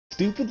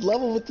stupid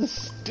level with this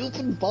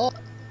stupid ball.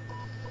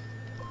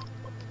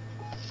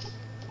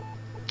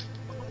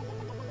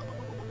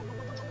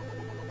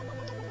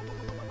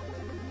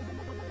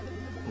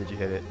 Did you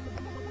hit it?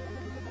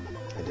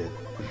 I did.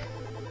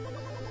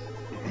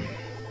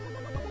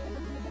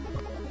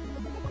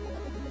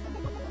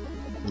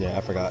 Yeah,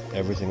 I forgot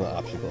every single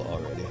obstacle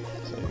already.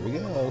 So here we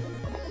go.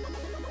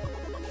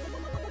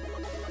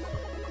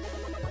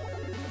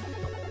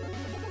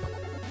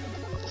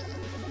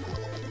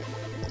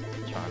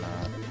 Trying to.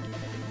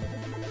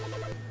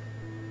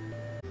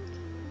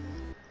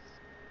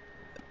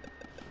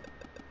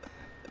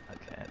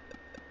 Okay.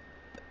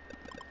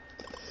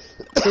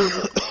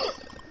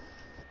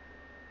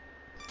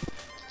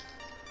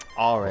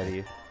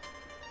 Already.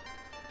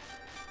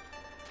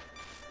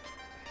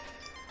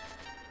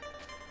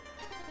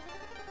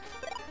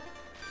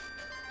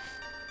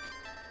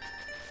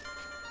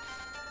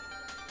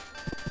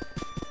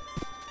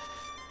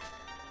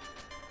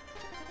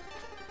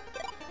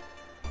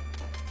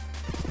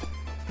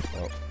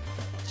 Oh.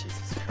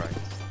 Jesus Christ.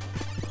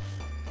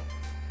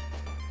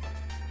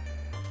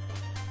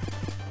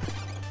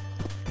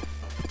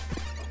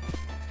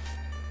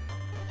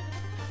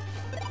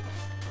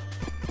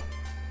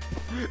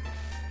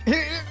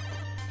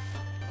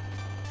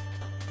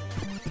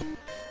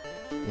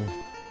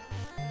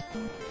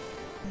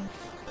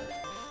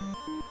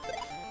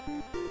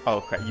 Oh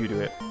crap, you do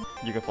it.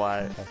 You can fly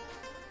it.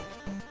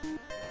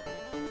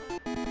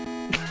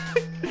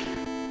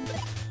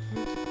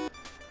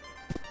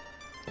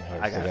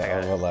 I got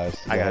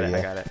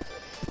it.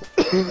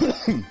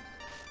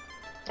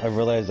 I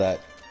realized that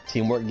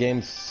teamwork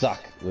games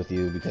suck with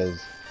you because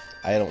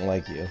I don't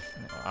like you.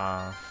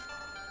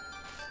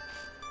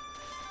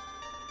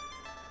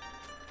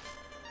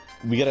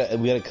 We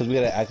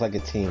gotta act like a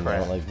team. Right. I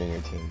don't like being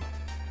your team.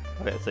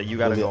 Okay, so you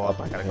gotta go up,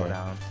 I gotta go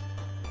down.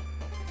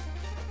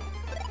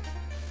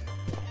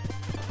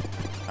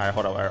 Alright,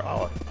 hold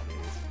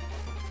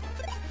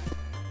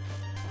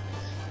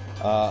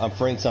on. I'm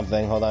freeing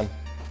something, hold on.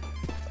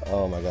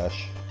 Oh my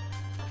gosh.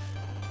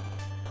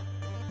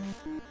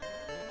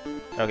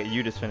 Okay,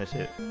 you just finish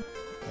it.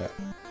 Yeah.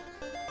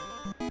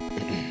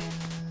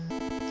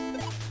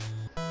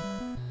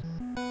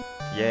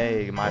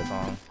 Yay, my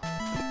song.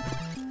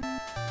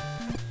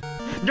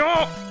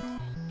 No!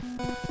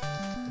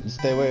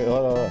 Stay away,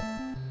 hold on.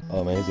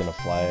 Oh man, he's gonna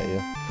fly at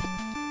you.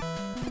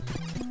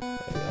 There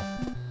you go.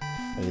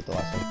 I get the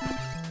last one.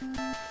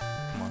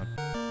 Come on.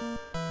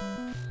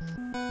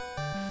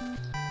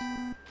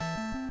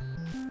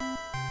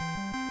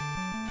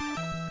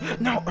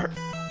 No!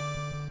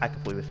 I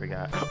completely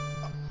forgot.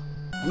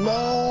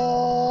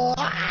 No!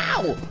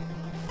 Ow!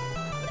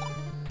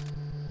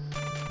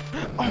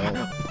 Oh my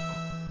god.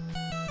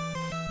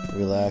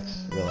 Relax.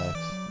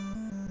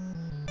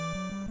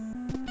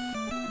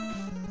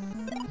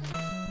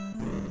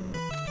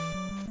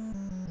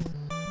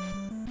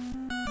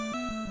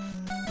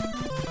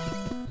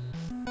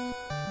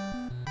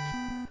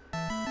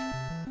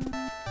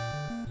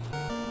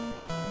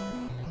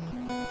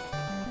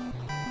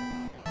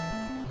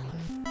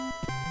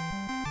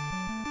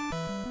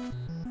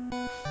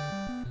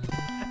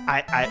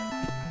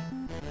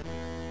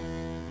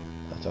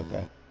 That's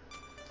okay.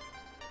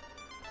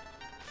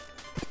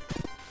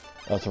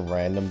 That's a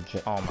random.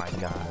 Oh my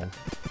god.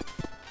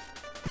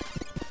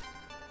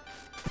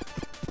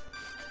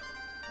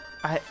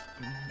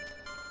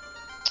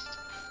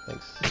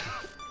 Thanks.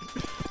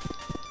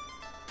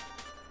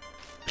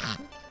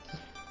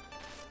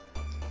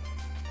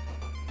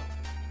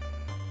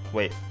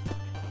 Wait.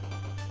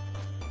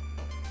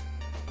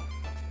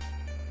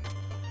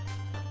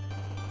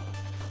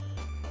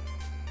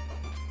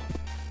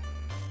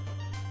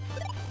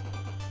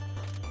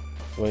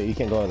 Wait, you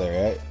can't go over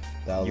there, right?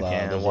 You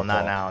can. Well,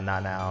 not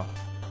now.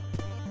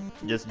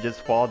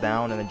 Just fall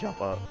down and then jump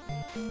up.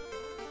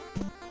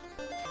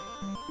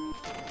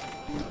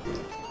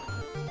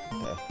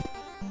 Okay.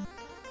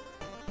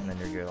 And then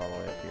you're good all the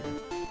way up here.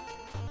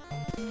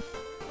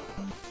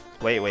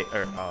 Wait.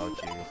 Oh,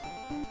 jeez.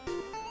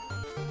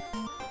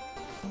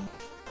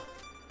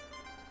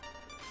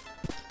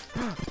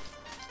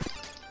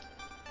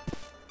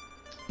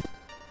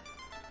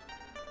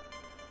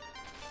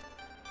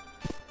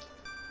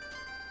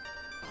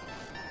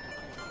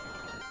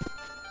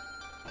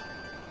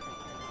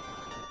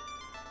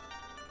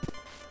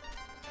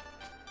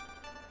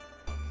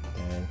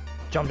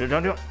 Jump,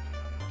 don't.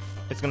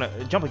 It's gonna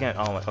jump again.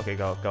 Oh my, okay,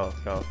 go.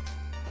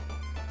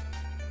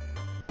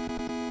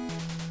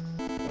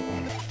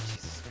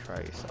 Jesus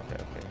Christ,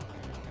 okay.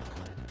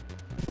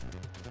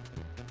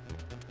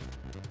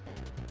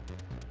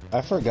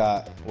 I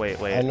forgot. Wait.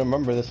 I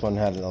remember this one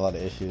had a lot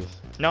of issues.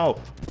 No!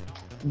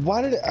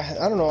 Why did it,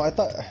 I don't know, I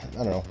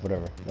don't know,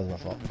 whatever. That was my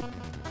fault.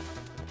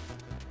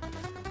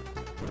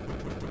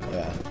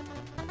 Yeah.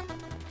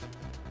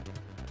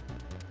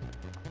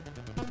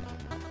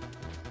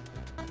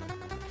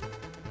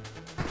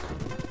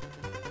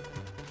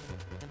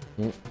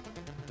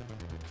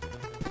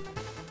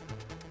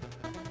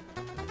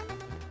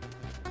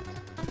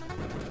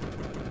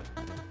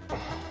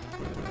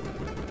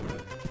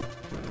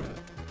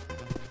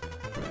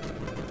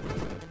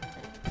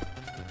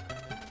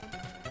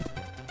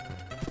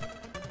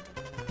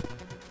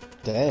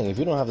 Dang, if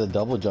you don't have the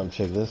double jump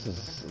trick, this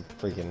is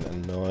freaking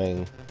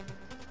annoying.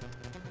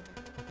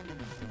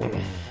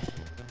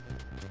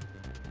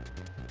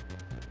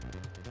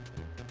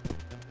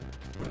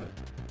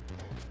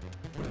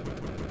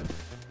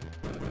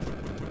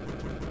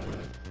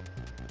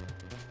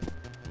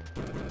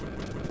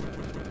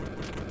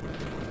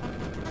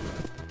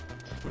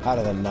 How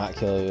did that not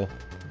kill you?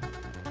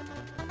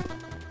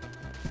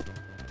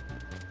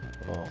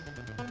 Oh.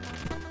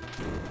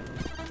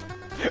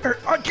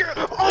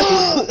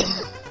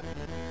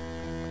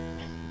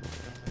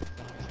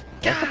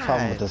 That's the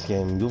problem with this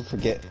game. You'll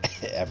forget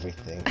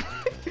everything.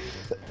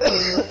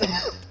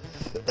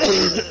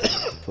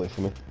 Wait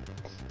for me.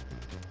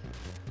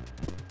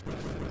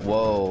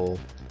 Whoa.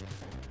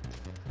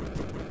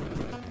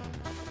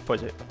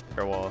 Push it.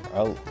 Or wall.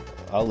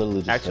 I'll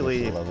literally just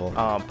actually finish the level.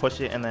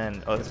 Push it and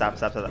then stop.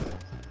 Yeah,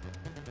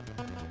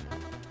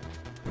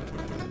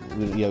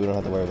 we don't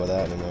have to worry about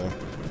that anymore.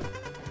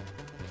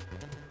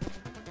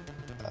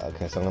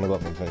 Okay, so I'm gonna go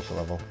up and finish the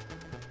level.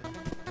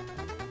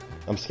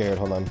 I'm scared,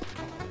 hold on.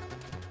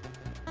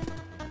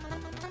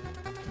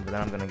 But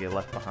then I'm gonna get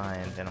left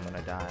behind and I'm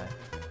gonna die.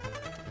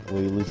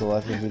 Will you lose a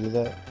life if you do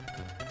that?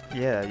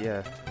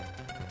 Yeah.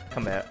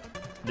 Come back.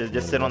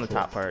 Just sit on the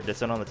top part. Just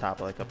sit on the top,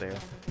 like up there.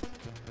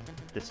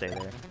 Just stay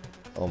there.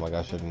 Oh my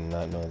gosh, I did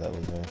not know that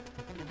was there.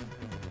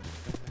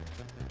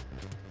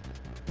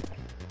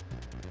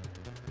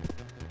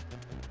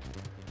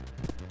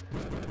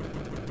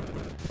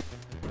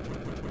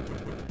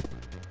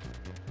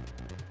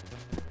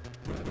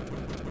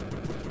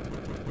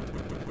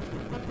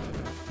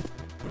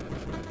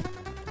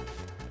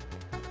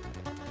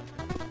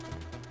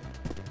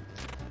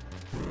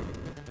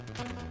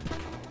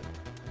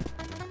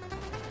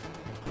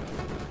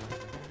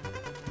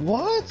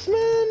 What,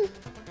 man?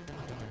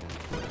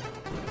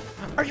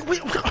 Are you?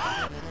 Wait.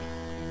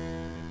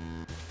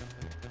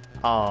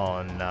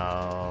 Oh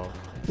no.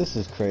 This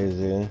is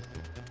crazy.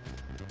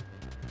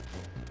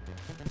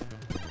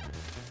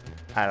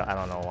 I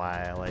don't know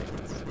why I like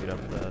speed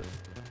up the.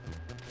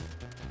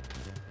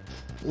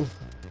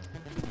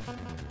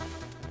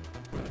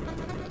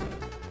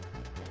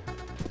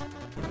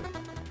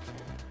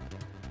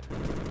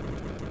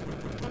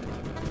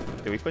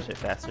 Did we push it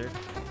faster?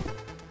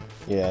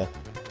 Yeah.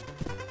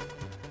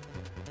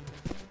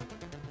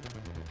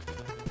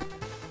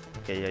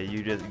 Okay, yeah,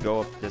 you just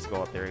go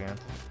up there again.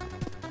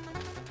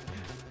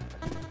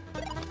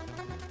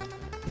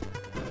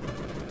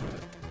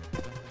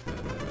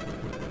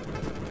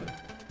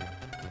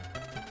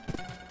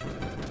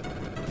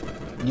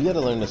 You gotta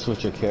learn to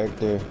switch your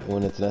character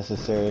when it's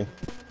necessary.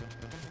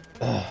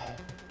 Like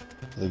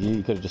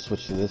you could have just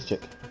switched to this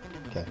chick.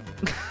 Okay.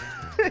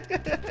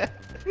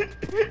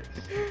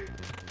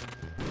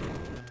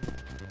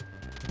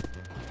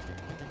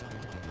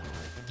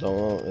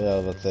 Don't, yeah, I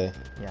was about to say.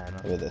 Yeah, I know.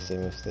 I made that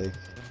same mistake.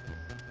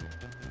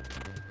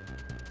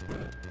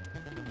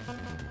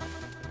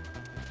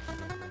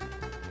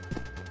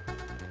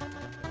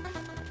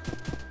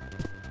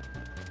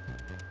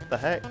 The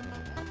heck?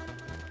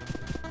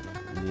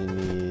 You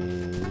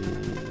need...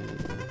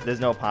 There's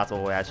no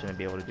possible way I shouldn't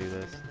be able to do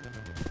this.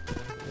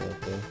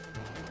 Okay.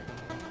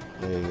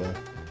 There you go.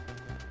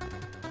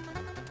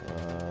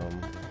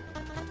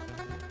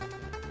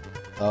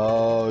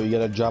 Oh, you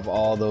gotta drop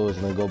all those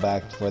and then go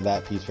back for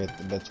that piece right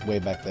that's way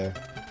back there.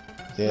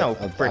 See No it?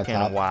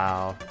 freaking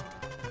wow.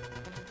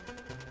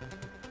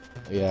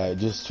 Yeah,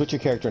 just switch your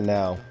character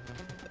now.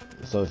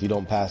 So if you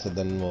don't pass it,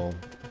 then we'll...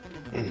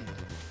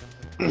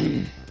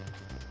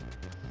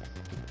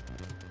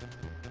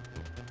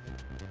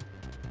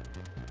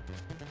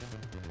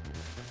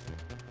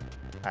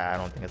 I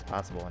don't think it's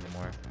possible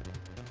anymore.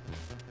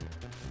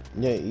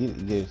 Yeah, you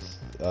just...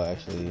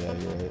 actually, yeah,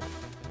 you're right.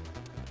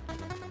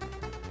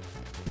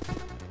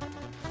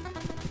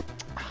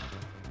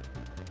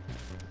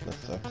 That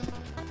sucks.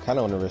 Kind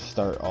of want to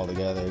restart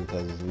altogether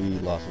because we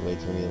lost way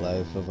too many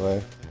lives so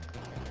far.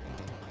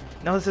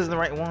 No, this isn't the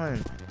right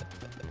one.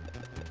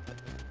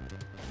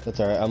 That's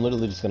alright, I'm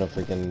literally just gonna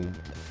freaking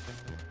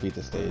beat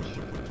the stage.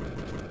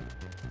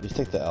 Just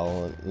take the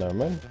L and... Never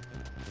mind.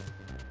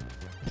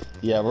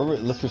 Yeah,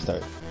 let's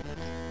restart.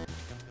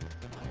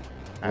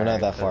 We're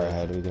not that far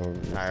ahead. We can.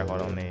 Alright,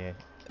 hold on me.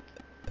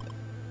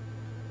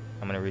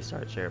 I'm gonna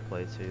restart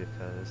SharePlay too,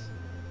 because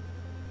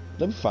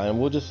that'll be fine.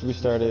 We'll just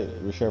restart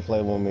it.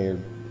 SharePlay when we're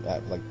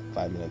at like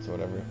 5 minutes or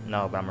whatever.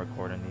 no, but I'm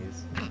recording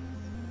these.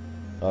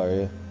 Oh, are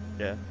you?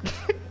 Yeah.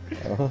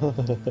 Oh.